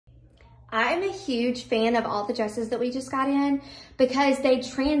I'm a huge fan of all the dresses that we just got in because they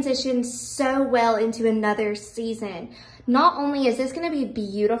transition so well into another season. Not only is this gonna be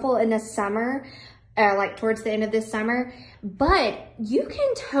beautiful in the summer, like towards the end of this summer, but you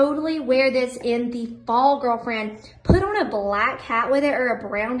can totally wear this in the fall, girlfriend. Put on a black hat with it or a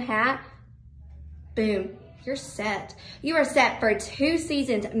brown hat, boom. You're set. You are set for 2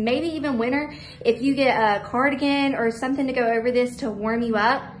 seasons, maybe even winter. If you get a cardigan or something to go over this to warm you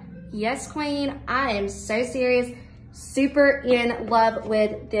up, yes, queen, I am so serious. Super in love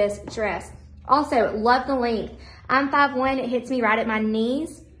with this dress. Also, love the length. I'm 5'1", it hits me right at my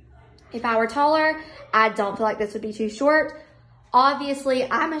knees. If I were taller, I don't feel like this would be too short. Obviously,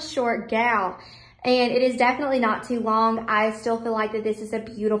 I'm a short gal, and it is definitely not too long. I still feel like that this is a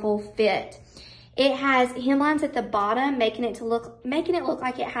beautiful fit. It has hemlines at the bottom, making it look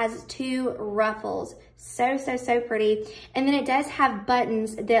like it has 2 ruffles. So pretty. And then it does have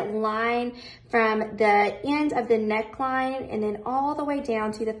buttons that line from the end of the neckline and then all the way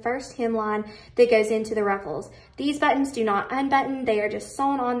down to the first hemline that goes into the ruffles. These buttons do not unbutton. They are just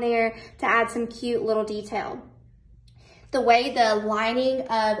sewn on there to add some cute little detail. The way the lining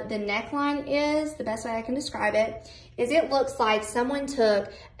of the neckline is, the best way I can describe it, is it looks like someone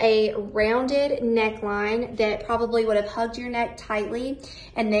took a rounded neckline that probably would have hugged your neck tightly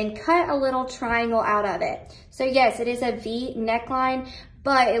and then cut a little triangle out of it. So yes, it is a V neckline,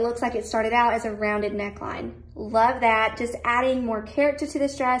 but it looks like it started out as a rounded neckline. Love that, just adding more character to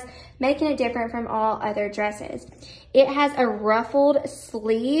this dress, making it different from all other dresses. It has a ruffled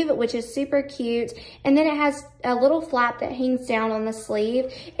sleeve, which is super cute. And then it has a little flap that hangs down on the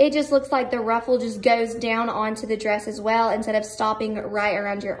sleeve. It just looks like the ruffle just goes down onto the dress as well instead of stopping right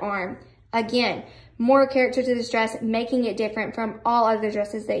around your arm. Again, more character to this dress, making it different from all other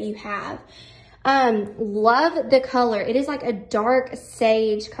dresses that you have. Love the color. It is like a dark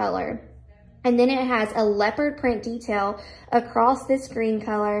sage color. And then it has a leopard print detail across this green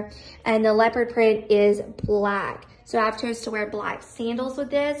color, and the leopard print is black. So I've chose to wear black sandals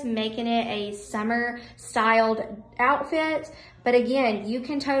with this, making it a summer styled outfit. But again, you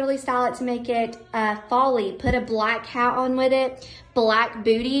can totally style it to make it fall-y. Put a black hat on with it, black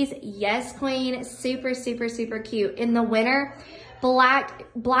booties. Yes, queen, super cute. In the winter,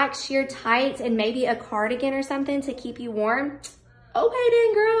 black sheer tights and maybe a cardigan or something to keep you warm. Okay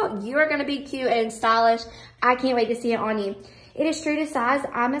then, girl, you are gonna be cute and stylish. I can't wait to see it on you. It is true to size.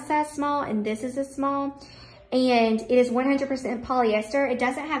 I'm a size small and this is a small. And it is 100% polyester. It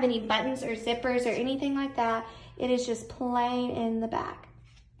doesn't have any buttons or zippers or anything like that. It is just plain in the back.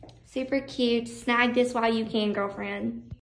 Super cute. Snag this while you can, girlfriend.